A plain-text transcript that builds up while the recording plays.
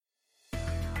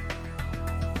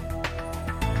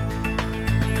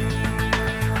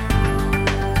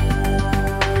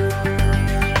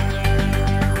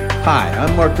Hi,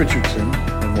 I'm Mark Richardson,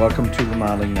 and welcome to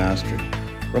Remodeling Mastery.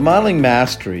 Remodeling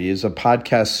Mastery is a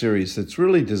podcast series that's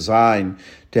really designed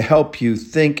to help you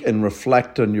think and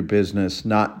reflect on your business,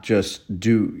 not just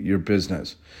do your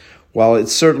business. While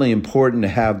it's certainly important to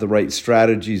have the right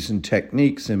strategies and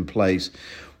techniques in place,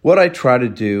 what I try to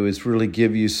do is really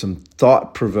give you some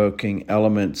thought-provoking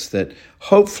elements that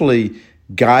hopefully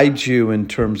guide you in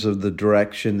terms of the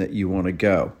direction that you want to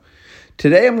go.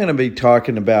 Today, I'm going to be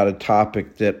talking about a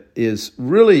topic that is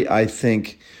really, I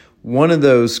think, one of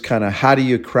those kind of how do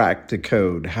you crack the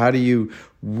code? How do you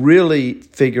really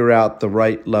figure out the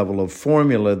right level of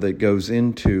formula that goes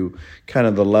into kind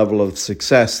of the level of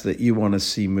success that you want to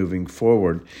see moving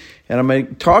forward? And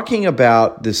I'm talking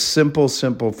about this simple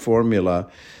formula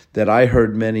that I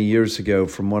heard many years ago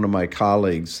from one of my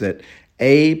colleagues, that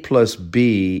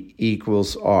A+B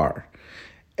equals R.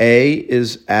 A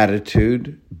is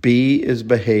attitude, B is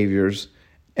behaviors,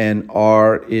 and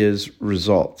R is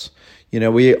results. You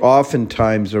know, we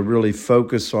oftentimes are really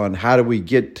focused on how do we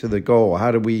get to the goal?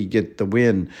 How do we get the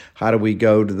win? How do we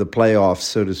go to the playoffs,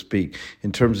 so to speak,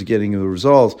 in terms of getting the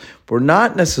results? We're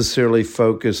not necessarily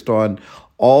focused on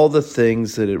all the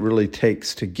things that it really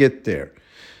takes to get there.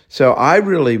 So I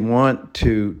really want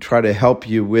to try to help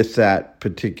you with that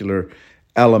particular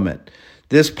element.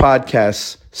 This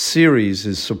podcast series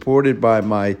is supported by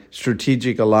my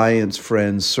strategic alliance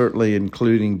friends, certainly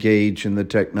including Gage and the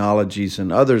technologies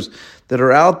and others that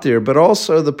are out there, but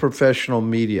also the professional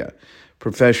media.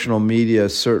 Professional media,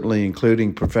 certainly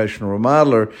including Professional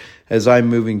Remodeler, as I'm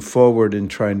moving forward and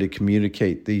trying to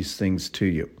communicate these things to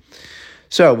you.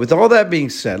 So with all that being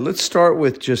said, let's start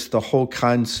with just the whole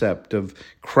concept of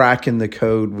cracking the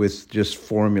code with just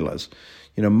formulas.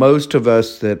 You know, most of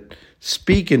us that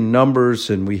speak in numbers,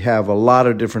 and we have a lot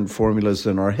of different formulas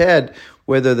in our head,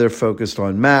 whether they're focused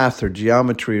on math or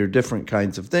geometry or different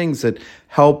kinds of things that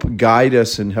help guide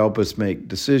us and help us make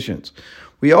decisions.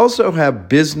 We also have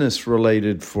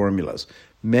business-related formulas.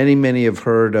 Many have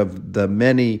heard of the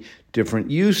many different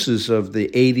uses of the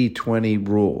 80-20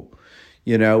 rule.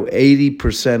 You know,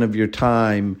 80% of your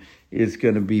time is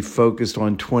going to be focused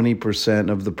on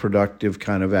 20% of the productive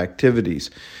kind of activities.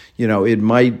 You know, it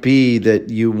might be that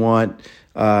you want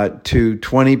to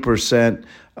 20%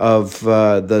 of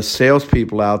the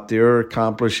salespeople out there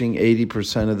accomplishing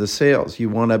 80% of the sales. You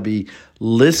want to be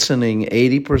listening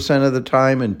 80% of the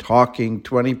time and talking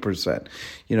 20%.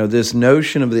 You know, this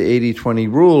notion of the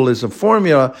 80-20 rule is a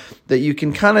formula that you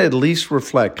can kind of at least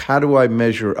reflect. How do I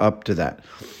measure up to that?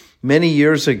 Many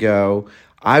years ago,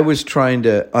 I was trying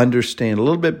to understand a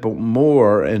little bit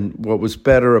more and what was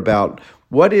better about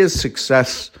what is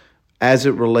success as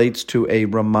it relates to a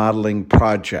remodeling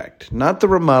project. Not the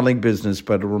remodeling business,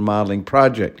 but a remodeling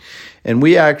project. And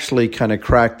we actually kind of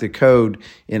cracked the code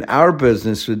in our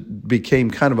business. It became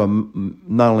kind of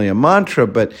not only a mantra,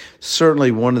 but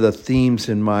certainly one of the themes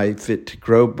in my Fit to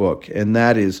Grow book. And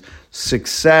that is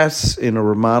success in a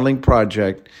remodeling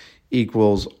project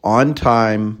equals on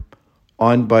time,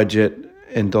 on budget,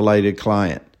 and delighted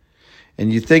client.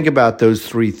 And you think about those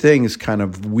three things kind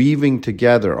of weaving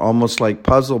together, almost like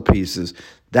puzzle pieces.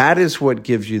 That is what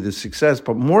gives you the success.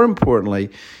 But more importantly,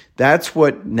 that's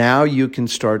what now you can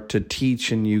start to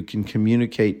teach and you can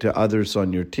communicate to others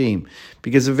on your team.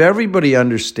 Because if everybody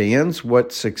understands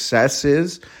what success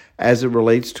is as it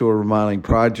relates to a remodeling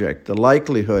project, the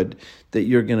likelihood that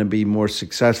you're going to be more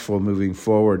successful moving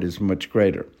forward is much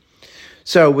greater.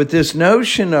 So with this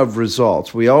notion of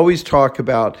results, we always talk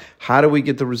about how do we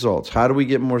get the results? How do we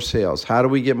get more sales? How do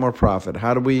we get more profit?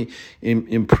 How do we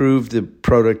improve the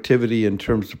productivity in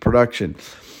terms of production?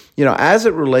 You know, as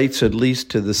it relates at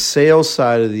least to the sales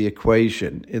side of the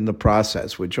equation in the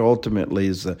process, which ultimately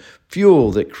is the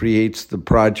fuel that creates the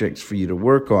projects for you to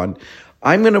work on,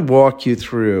 I'm going to walk you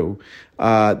through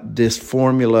this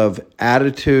formula of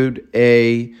attitude,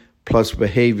 A, plus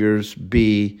behaviors,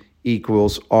 B,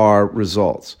 equals R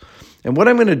results. And what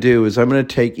I'm going to do is I'm going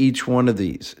to take each one of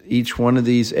these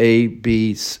A,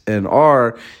 B, and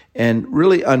R, and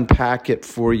really unpack it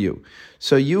for you.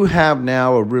 So you have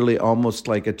now a really almost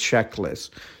like a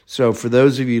checklist. So for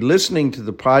those of you listening to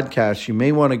the podcast, you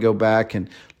may want to go back and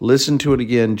listen to it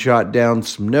again, jot down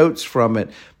some notes from it,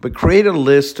 but create a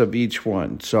list of each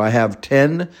one. So I have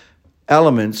 10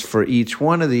 elements for each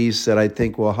one of these that I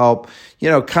think will help,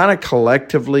 kind of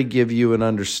collectively give you an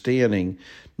understanding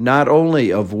not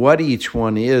only of what each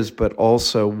one is, but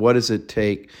also what does it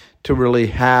take to really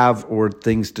have or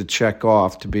things to check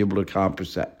off to be able to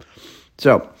accomplish that.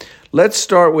 So let's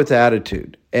start with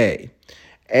attitude, A.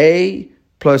 A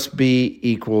plus B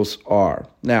equals R.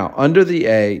 Now, under the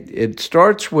A, it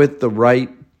starts with the right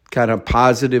kind of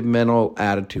positive mental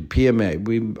attitude, PMA.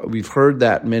 We've heard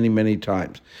that many, many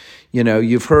times.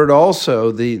 You've heard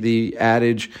also the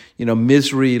adage,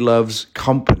 misery loves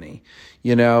company.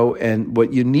 And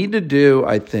what you need to do,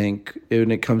 I think,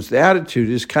 when it comes to attitude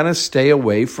is kind of stay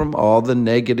away from all the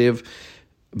negative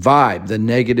vibe, the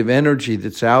negative energy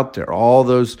that's out there, all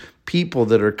those people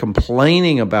that are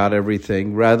complaining about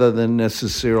everything rather than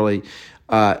necessarily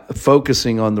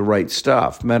focusing on the right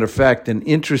stuff. Matter of fact, an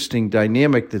interesting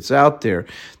dynamic that's out there,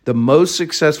 the most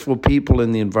successful people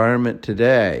in the environment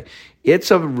today,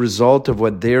 it's a result of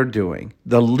what they're doing.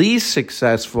 The least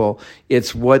successful,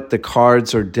 it's what the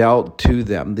cards are dealt to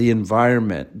them, the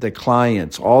environment, the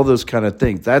clients, all those kind of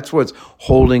things. That's what's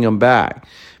holding them back.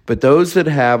 But those that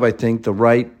have, I think, the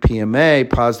right PMA,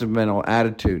 positive mental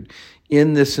attitude,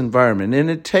 in this environment, and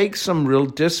it takes some real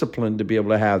discipline to be able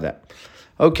to have that.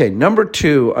 Okay, number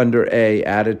 2 under A,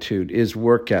 attitude, is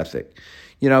work ethic.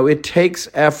 It takes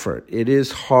effort. It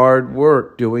is hard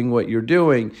work doing what you're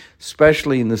doing,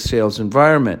 especially in the sales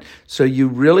environment. So you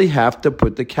really have to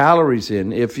put the calories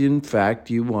in if, in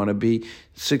fact, you want to be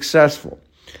successful.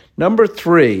 Number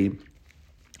 3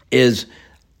 is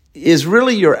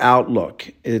really your outlook.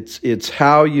 It's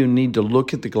how you need to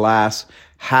look at the glass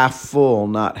half full,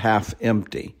 not half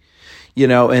empty.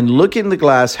 And looking the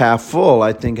glass half full,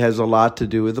 I think, has a lot to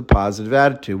do with a positive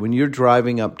attitude. When you're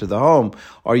driving up to the home,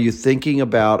 are you thinking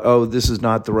about, oh, this is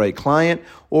not the right client?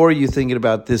 Or are you thinking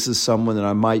about, this is someone that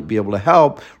I might be able to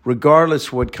help,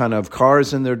 regardless what kind of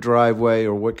cars in their driveway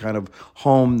or what kind of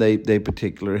home they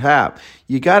particularly have?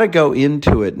 You got to go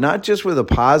into it, not just with a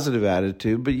positive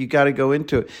attitude, but you got to go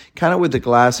into it kind of with the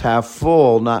glass half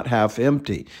full, not half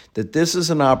empty, that this is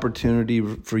an opportunity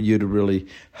for you to really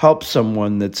help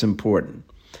someone that's important.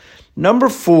 Number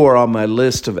 4 on my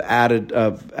list of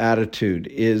attitude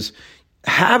is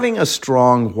having a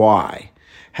strong why.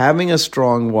 Having a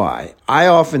strong why. I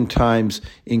oftentimes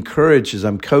encourage, as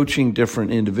I'm coaching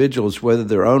different individuals, whether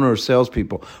they're owner or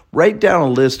salespeople, write down a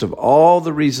list of all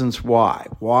the reasons why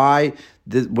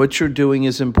what you're doing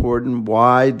is important,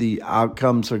 why the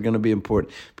outcomes are going to be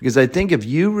important. Because I think if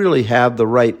you really have the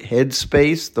right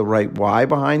headspace, the right why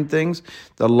behind things,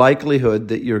 the likelihood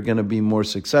that you're going to be more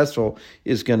successful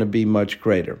is going to be much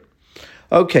greater.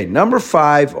 Okay, number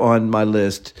 5 on my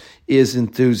list is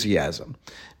enthusiasm.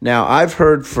 Now, I've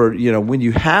heard when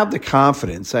you have the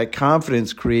confidence, that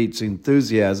confidence creates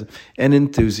enthusiasm, and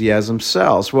enthusiasm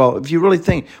sells. Well, if you really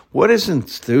think, what is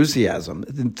enthusiasm?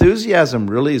 Enthusiasm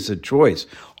really is a choice.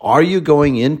 Are you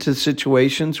going into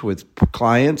situations with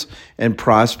clients and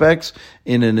prospects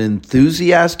in an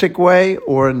enthusiastic way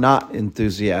or a not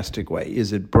enthusiastic way?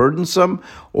 Is it burdensome,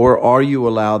 or are you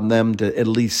allowing them to at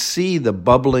least see the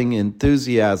bubbling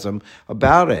enthusiasm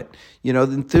about it? The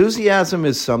enthusiasm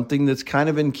is something that's kind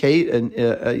of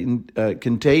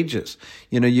contagious.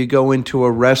 You go into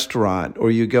a restaurant or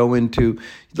you go into,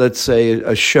 let's say,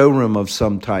 a showroom of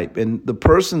some type, and the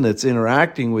person that's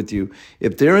interacting with you,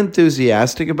 if they're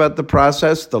enthusiastic about the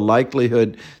process, the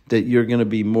likelihood that you're going to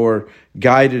be more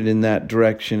guided in that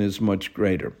direction is much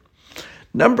greater.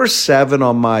 Number 7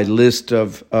 on my list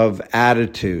of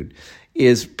attitude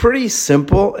is pretty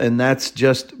simple, and that's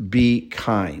just be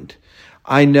kind.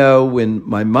 I know when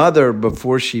my mother,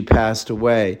 before she passed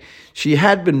away, she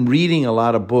had been reading a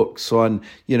lot of books on,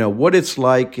 what it's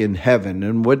like in heaven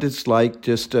and what it's like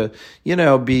just to,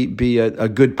 be a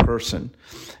good person.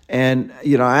 And,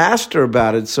 I asked her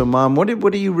about it. So, Mom, what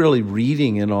are you really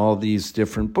reading in all these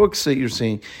different books that you're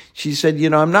seeing? She said,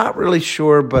 I'm not really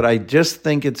sure, but I just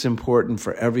think it's important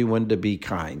for everyone to be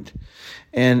kind.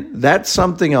 And that's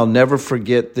something I'll never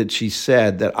forget that she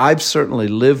said, that I've certainly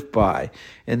lived by.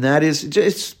 And that is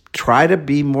just try to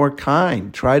be more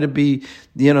kind. Try to be,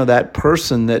 that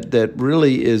person that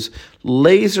really is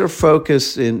laser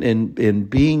focused in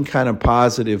being kind of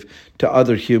positive to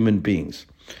other human beings.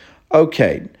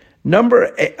 Okay,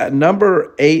 number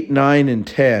 8, 9, and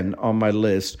 10 on my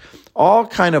list all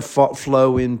kind of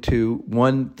flow into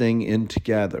one thing in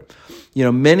together.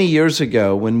 Many years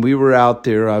ago when we were out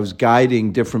there, I was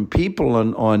guiding different people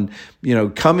on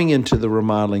coming into the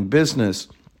remodeling business.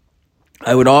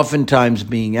 I would oftentimes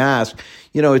being asked,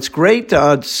 it's great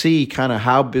to see kind of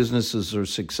how businesses are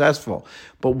successful,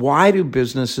 but why do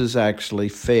businesses actually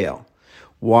fail?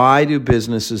 Why do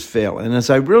businesses fail? And as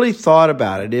I really thought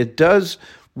about it, it does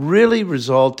really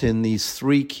result in these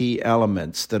 3 key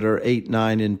elements that are 8,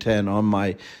 9, and 10 on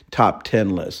my top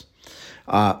 10 list.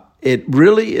 It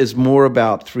really is more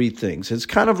about 3 things. It's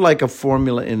kind of like a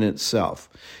formula in itself.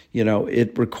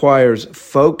 It requires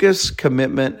focus,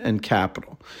 commitment, and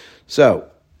capital. So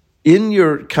in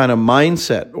your kind of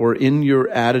mindset or in your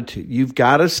attitude, you've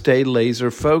got to stay laser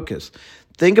focused.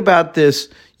 think about this.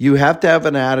 You have to have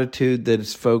an attitude that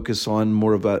is focused on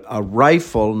more of a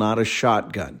rifle, not a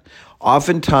shotgun.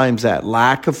 Oftentimes that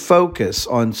lack of focus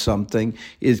on something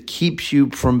keeps you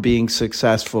from being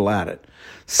successful at it.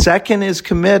 Second is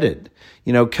committed.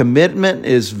 Commitment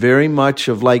is very much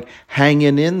of like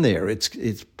hanging in there. It's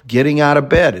getting out of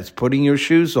bed. It's putting your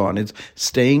shoes on. It's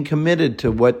staying committed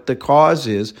to what the cause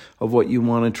is of what you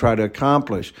want to try to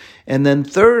accomplish. And then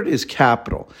third is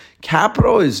capital.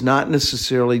 Capital is not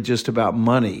necessarily just about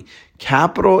money.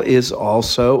 Capital is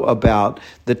also about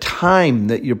the time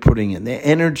that you're putting in, the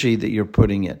energy that you're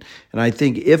putting in. And I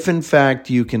think if in fact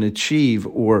you can achieve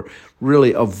or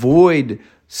really avoid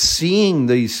seeing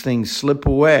these things slip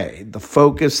away, the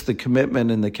focus, the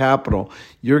commitment, and the capital,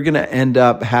 you're going to end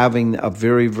up having a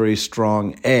very, very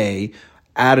strong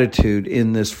attitude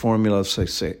in this formula of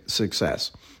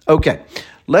success. Okay,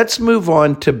 let's move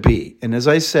on to B. And as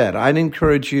I said, I'd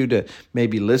encourage you to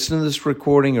maybe listen to this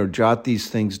recording or jot these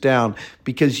things down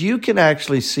because you can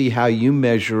actually see how you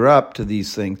measure up to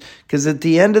these things. Because at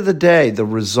the end of the day, the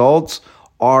results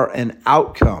are an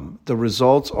outcome. The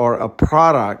results are a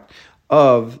product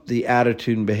of the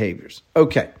attitude and behaviors.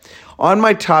 Okay, on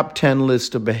my top 10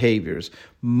 list of behaviors,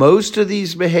 most of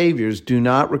these behaviors do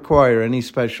not require any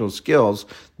special skills.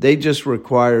 They just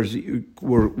require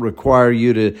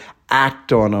you to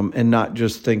act on them and not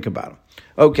just think about them.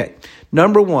 Okay,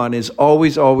 number one is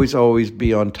always, always, always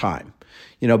be on time.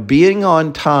 Being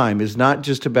on time is not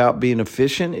just about being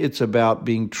efficient, it's about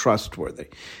being trustworthy.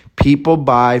 People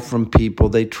buy from people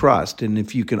they trust, and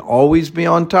if you can always be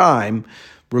on time,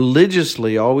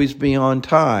 religiously always be on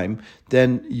time,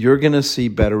 then you're going to see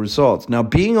better results. Now,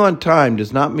 being on time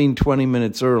does not mean 20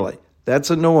 minutes early. That's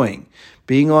annoying.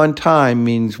 Being on time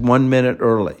means 1 minute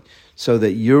early so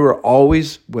that you're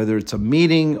always, whether it's a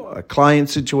meeting, a client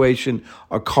situation,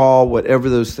 a call, whatever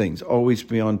those things, always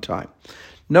be on time.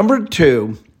 Number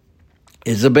two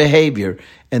is a behavior,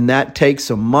 and that takes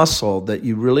a muscle that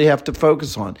you really have to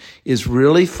focus on, is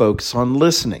really focus on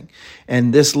listening.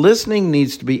 And this listening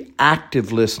needs to be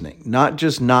active listening, not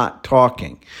just not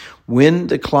talking. When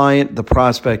the client, the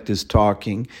prospect is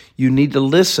talking, you need to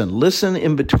listen. Listen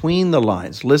in between the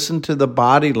lines. Listen to the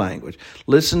body language.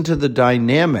 Listen to the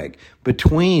dynamic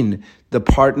between the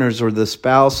partners or the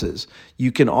spouses.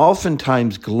 You can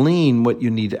oftentimes glean what you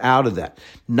need out of that.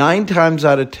 9 times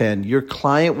out of 10, your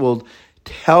client will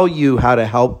tell you how to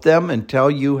help them and tell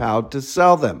you how to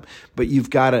sell them. But you've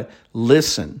got to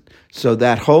listen. So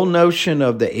that whole notion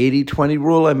of the 80-20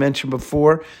 rule I mentioned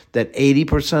before, that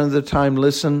 80% of the time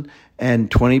listen and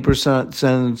 20%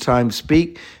 of the time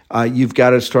speak, you've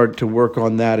got to start to work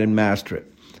on that and master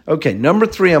it. Okay, number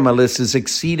 3 on my list is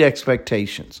exceed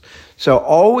expectations. So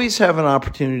always have an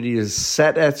opportunity to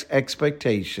set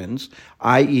expectations,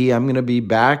 i.e., I'm going to be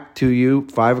back to you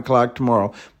 5 o'clock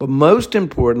tomorrow. But most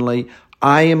importantly,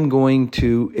 I am going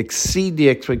to exceed the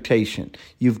expectation.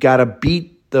 You've got to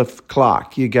beat the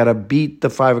clock. You got to beat the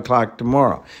 5 o'clock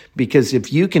tomorrow. Because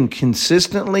if you can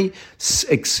consistently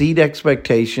exceed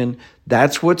expectation,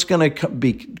 that's what's going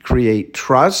to create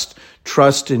trust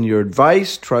in your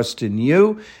advice, trust in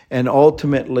you, and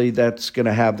ultimately that's going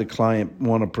to have the client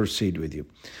want to proceed with you.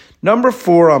 Number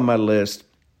 4 on my list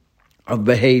of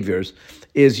behaviors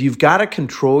is you've got to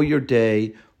control your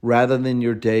day rather than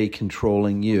your day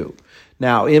controlling you.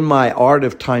 Now, in my Art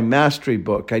of Time Mastery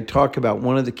book, I talk about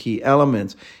one of the key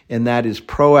elements, and that is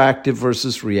proactive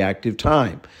versus reactive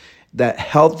time. That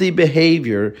healthy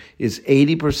behavior is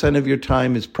 80% of your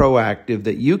time is proactive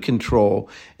that you control,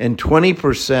 and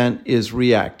 20% is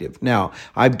reactive. Now,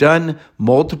 I've done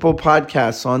multiple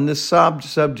podcasts on this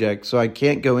subject, so I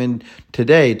can't go in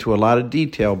today to a lot of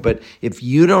detail, but if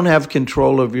you don't have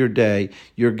control of your day,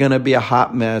 you're going to be a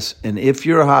hot mess, and if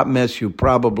you're a hot mess, you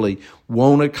probably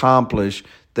won't accomplish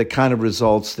the kind of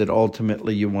results that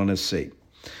ultimately you want to see.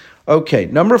 Okay,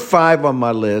 number 5 on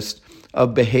my list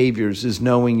of behaviors is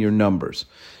knowing your numbers.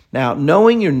 Now,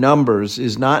 knowing your numbers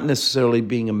is not necessarily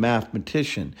being a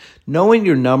mathematician. Knowing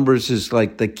your numbers is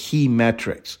like the key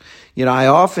metrics. I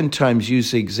oftentimes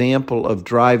use the example of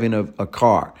driving a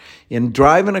car. In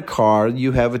driving a car,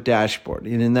 you have a dashboard.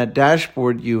 And in that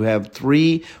dashboard, you have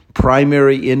 3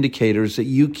 primary indicators that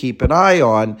you keep an eye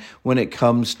on when it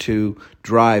comes to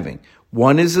driving.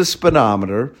 One is the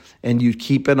speedometer, and you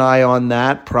keep an eye on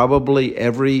that probably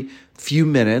every few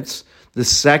minutes. The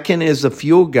second is the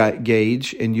fuel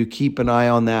gauge, and you keep an eye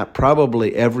on that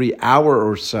probably every hour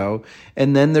or so.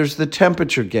 And then there's the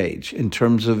temperature gauge in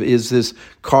terms of is this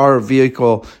car or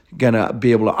vehicle going to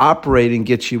be able to operate and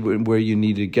get you where you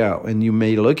need to go. And you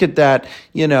may look at that,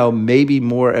 maybe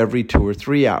more every 2 or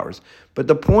 3 hours. But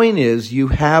the point is, you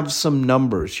have some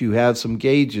numbers, you have some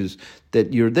gauges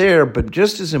that you're there, but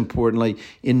just as importantly,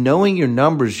 in knowing your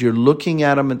numbers, you're looking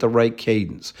at them at the right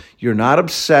cadence. You're not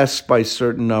obsessed by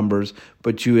certain numbers,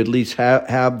 but you at least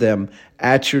have them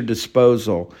at your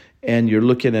disposal, and you're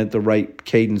looking at the right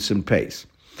cadence and pace.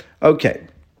 Okay,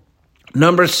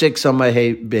 number 6 on my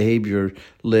behavior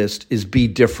list is be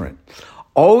different.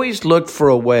 Always look for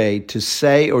a way to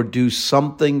say or do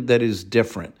something that is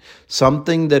different,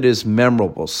 something that is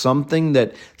memorable, something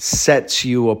that sets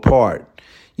you apart.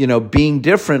 Being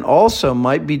different also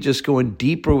might be just going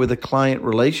deeper with a client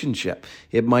relationship.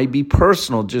 It might be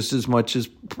personal just as much as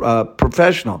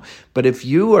professional. But if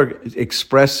you are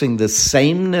expressing the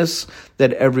sameness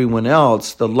that everyone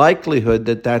else, the likelihood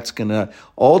that that's going to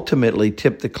ultimately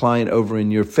tip the client over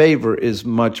in your favor is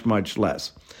much, much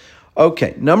less.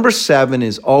 Okay, number 7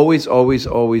 is always, always,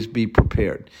 always be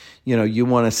prepared. You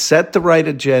want to set the right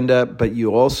agenda, but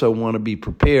you also want to be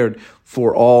prepared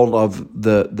for all of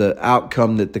the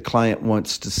outcome that the client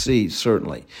wants to see,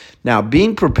 certainly. Now,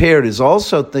 being prepared is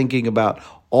also thinking about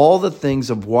all the things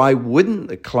of why wouldn't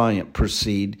the client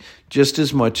proceed just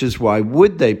as much as why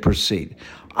would they proceed.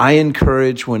 I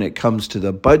encourage, when it comes to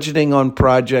the budgeting on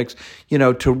projects,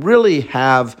 to really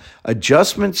have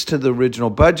adjustments to the original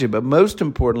budget, but most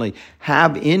importantly,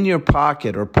 have in your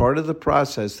pocket or part of the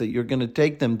process that you're going to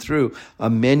take them through a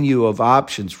menu of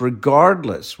options,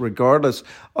 regardless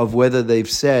of whether they've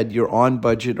said you're on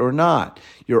budget or not.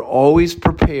 You're always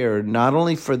prepared not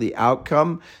only for the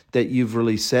outcome that you've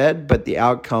really said, but the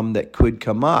outcome that could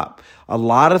come up. A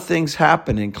lot of things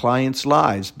happen in clients'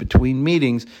 lives between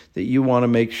meetings that you want to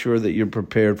make sure that you're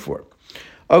prepared for.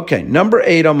 Okay, number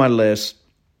 8 on my list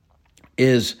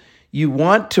is you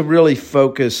want to really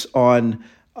focus on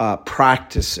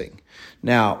practicing.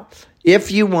 Now,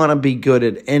 if you want to be good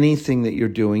at anything that you're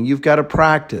doing, you've got to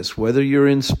practice, whether you're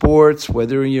in sports,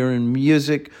 whether you're in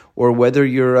music, or whether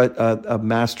you're a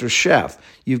master chef.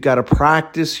 You've got to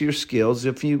practice your skills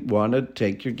if you want to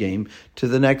take your game to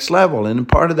the next level. And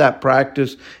part of that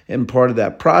practice and part of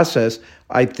that process,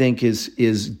 I think,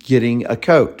 is getting a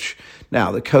coach.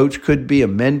 Now, the coach could be a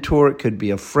mentor, it could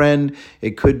be a friend,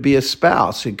 it could be a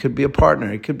spouse, it could be a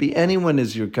partner, it could be anyone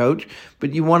as your coach,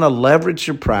 but you want to leverage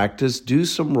your practice, do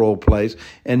some role plays,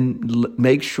 and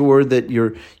make sure that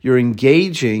you're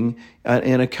engaging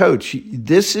in a coach.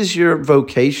 This is your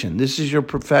vocation, this is your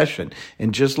profession,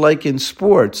 and just like in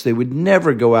sports, they would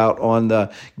never go out on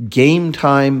the game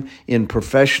time in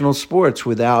professional sports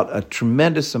without a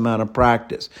tremendous amount of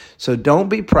practice. So don't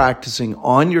be practicing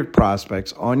on your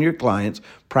prospects, on your clients,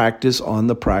 practice on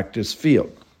the practice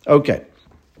field. Okay,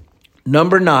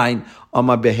 number 9 on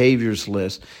my behaviors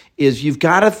list is you've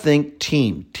got to think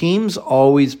team. Teams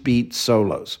always beat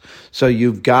solos. So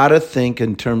you've got to think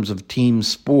in terms of team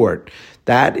sport.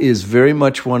 That is very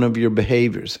much one of your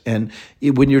behaviors. And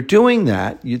when you're doing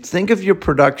that, you think of your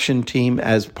production team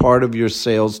as part of your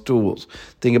sales tools.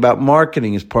 Think about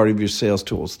marketing as part of your sales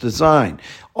tools, design,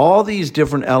 all these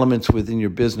different elements within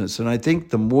your business. And I think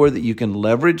the more that you can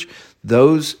leverage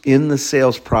those in the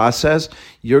sales process,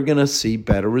 you're going to see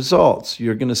better results.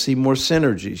 You're going to see more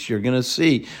synergies. You're going to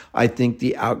see, I think,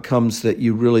 the outcomes that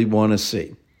you really want to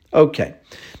see. Okay.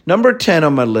 Number 10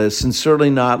 on my list, and certainly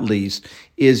not least,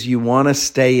 is you want to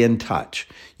stay in touch.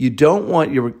 You don't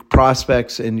want your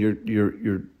prospects and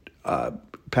your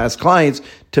past clients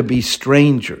to be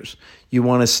strangers. You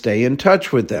want to stay in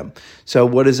touch with them. So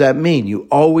what does that mean? You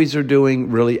always are doing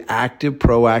really active,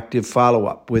 proactive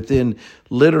follow-up within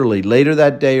literally later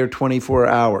that day or 24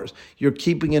 hours. You're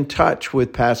keeping in touch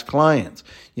with past clients.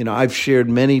 I've shared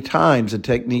many times a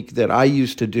technique that I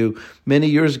used to do many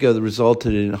years ago that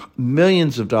resulted in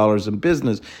millions of dollars in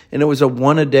business. And it was a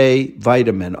 1-a-day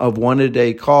vitamin, a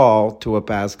 1-a-day call to a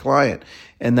past client.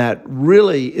 And that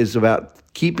really is about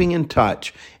keeping in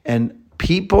touch, and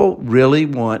people really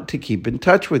want to keep in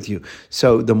touch with you.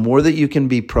 So the more that you can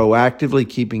be proactively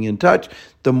keeping in touch,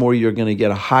 the more you're going to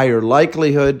get a higher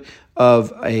likelihood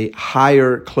of a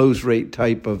higher close rate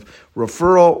type of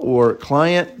referral or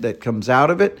client that comes out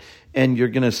of it, and you're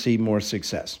going to see more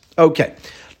success. Okay.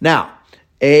 Now,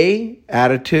 A,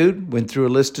 attitude, went through a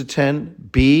list of 10.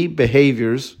 B,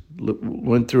 behaviors,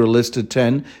 went through a list of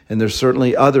 10, and there's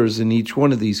certainly others in each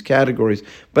one of these categories.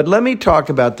 But let me talk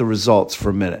about the results for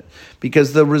a minute,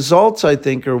 because the results, I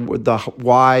think, are the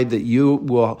why that you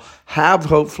will have,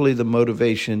 hopefully, the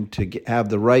motivation to have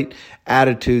the right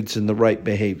attitudes and the right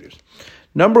behaviors.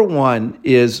 Number 1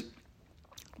 is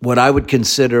what I would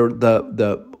consider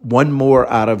the one more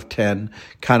out of 10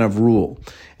 kind of rule.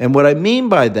 And what I mean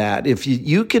by that, if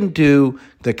you can do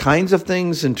the kinds of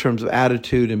things in terms of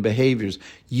attitude and behaviors,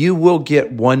 you will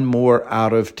get one more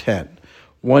out of 10.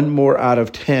 One more out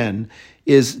of 10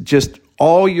 is just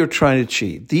all you're trying to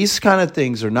achieve. These kind of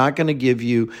things are not going to give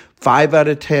you 5 out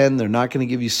of 10. They're not going to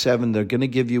give you 7. They're going to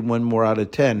give you one more out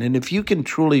of 10. And if you can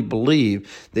truly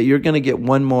believe that you're going to get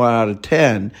one more out of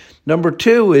 10, number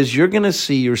 2 is you're going to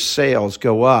see your sales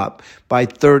go up by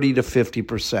 30 to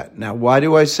 50%. Now, why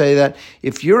do I say that?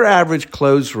 If your average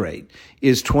close rate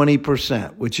is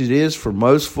 20%, which it is for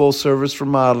most full-service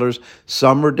remodelers.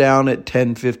 Some are down at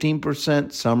 10,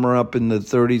 15%. Some are up in the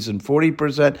 30s and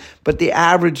 40%, but the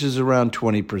average is around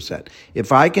 20%.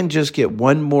 If I can just get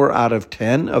one more out of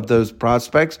 10 of those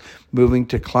prospects moving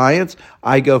to clients,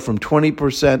 I go from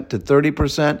 20% to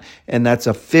 30%, and that's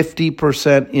a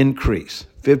 50% increase.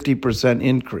 50%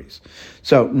 increase.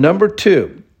 So number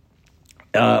 2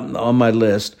 on my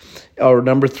list, or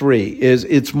number 3, is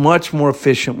it's much more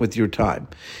efficient with your time.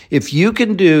 If you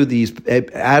can do these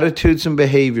attitudes and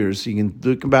behaviors, you can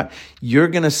think about, you're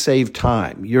going to save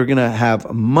time. You're going to have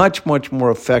a much, much more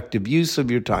effective use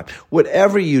of your time.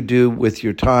 Whatever you do with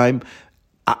your time,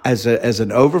 as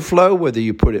an overflow, whether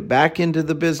you put it back into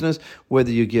the business,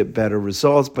 whether you get better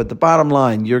results. But the bottom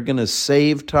line, you're going to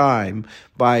save time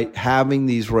by having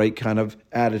these right kind of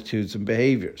attitudes and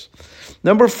behaviors.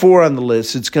 Number 4 on the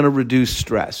list, it's going to reduce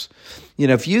stress. You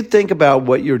know, if you think about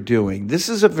what you're doing, this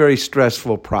is a very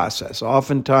stressful process.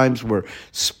 Oftentimes we're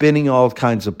spinning all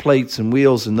kinds of plates and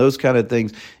wheels and those kind of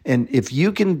things. And if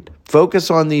you can focus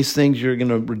on these things, you're going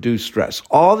to reduce stress.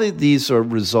 All of these are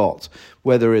results.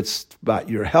 Whether it's about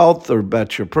your health or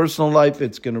about your personal life,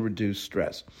 it's going to reduce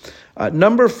stress.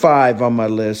 Number 5 on my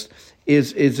list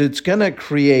is it's going to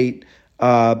create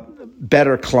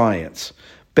better clients.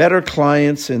 Better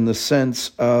clients in the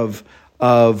sense of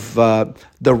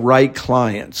the right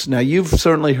clients. Now, you've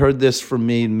certainly heard this from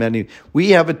me and many.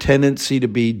 We have a tendency to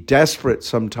be desperate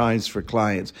sometimes for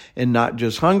clients and not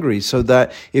just hungry, so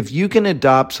that if you can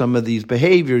adopt some of these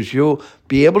behaviors, you'll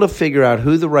be able to figure out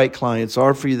who the right clients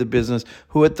are for you, the business,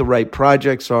 who what the right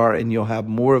projects are, and you'll have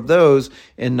more of those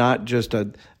and not just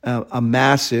a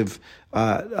massive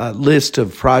list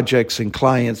of projects and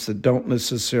clients that don't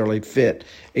necessarily fit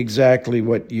exactly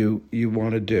what you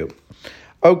want to do.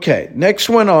 Okay, next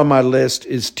one on my list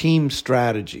is team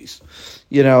strategies.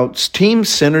 You know, team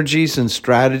synergies and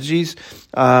strategies.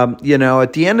 At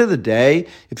the end of the day,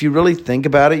 if you really think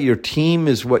about it, your team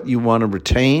is what you want to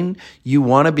retain. You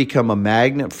want to become a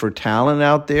magnet for talent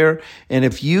out there. And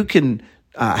if you can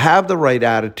have the right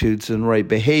attitudes and right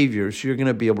behaviors, you're going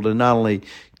to be able to not only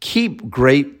keep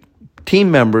great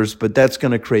team members, but that's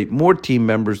going to create more team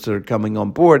members that are coming on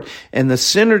board. And the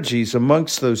synergies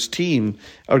amongst those teams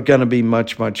are going to be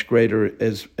much, much greater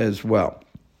as well.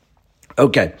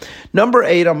 Okay, number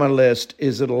 8 on my list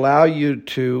is it allow you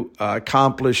to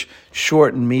accomplish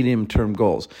short and medium-term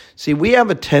goals. See, we have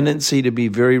a tendency to be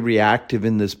very reactive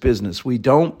in this business. We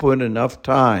don't put enough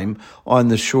time on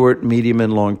the short, medium,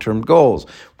 and long-term goals.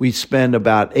 We spend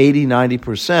about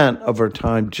 80-90% of our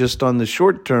time just on the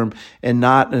short term and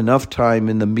not enough time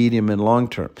in the medium and long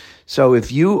term. So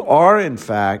if you are, in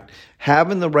fact,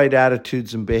 having the right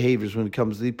attitudes and behaviors when it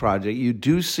comes to the project, you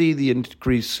do see the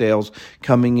increased sales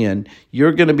coming in,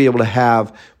 you're going to be able to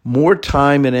have more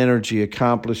time and energy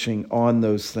accomplishing on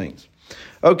those things.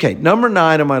 Okay, number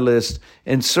 9 on my list,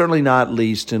 and certainly not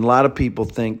least, and a lot of people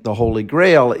think the Holy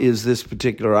Grail is this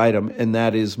particular item, and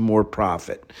that is more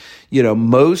profit. You know,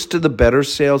 most of the better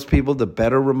salespeople, the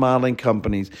better remodeling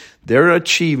companies, they're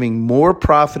achieving more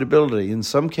profitability, in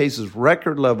some cases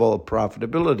record level of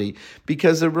profitability,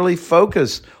 because they're really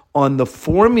focused on the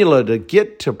formula to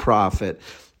get to profit,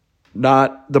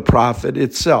 not the profit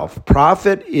itself.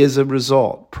 Profit is a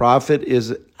result. Profit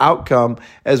is outcome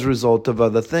as a result of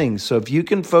other things. So if you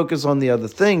can focus on the other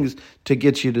things to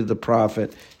get you to the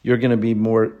profit, you're going to be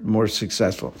more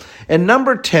successful. And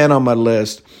number 10 on my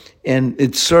list, and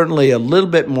it's certainly a little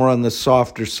bit more on the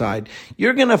softer side,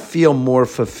 you're going to feel more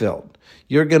fulfilled.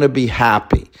 You're going to be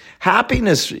happy.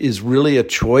 Happiness is really a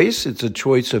choice. It's a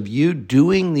choice of you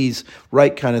doing these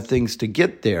right kind of things to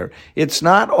get there. It's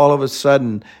not all of a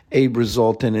sudden a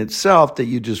result in itself that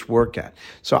you just work at.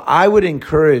 So I would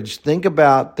encourage, think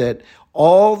about that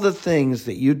all the things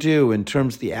that you do in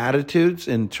terms of the attitudes,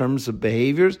 in terms of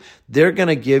behaviors, they're going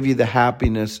to give you the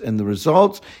happiness and the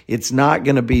results. It's not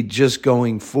going to be just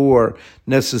going for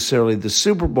necessarily the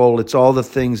Super Bowl. It's all the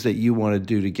things that you want to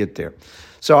do to get there.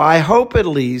 So I hope at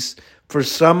least For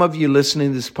some of you listening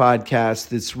to this podcast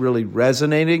that's really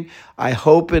resonating, I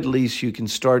hope at least you can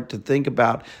start to think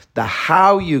about the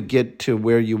how you get to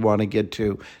where you want to get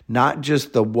to, not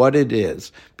just the what it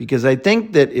is. Because I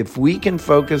think that if we can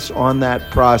focus on that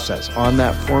process, on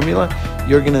that formula,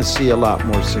 you're going to see a lot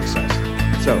more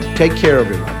success. So take care,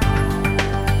 everyone.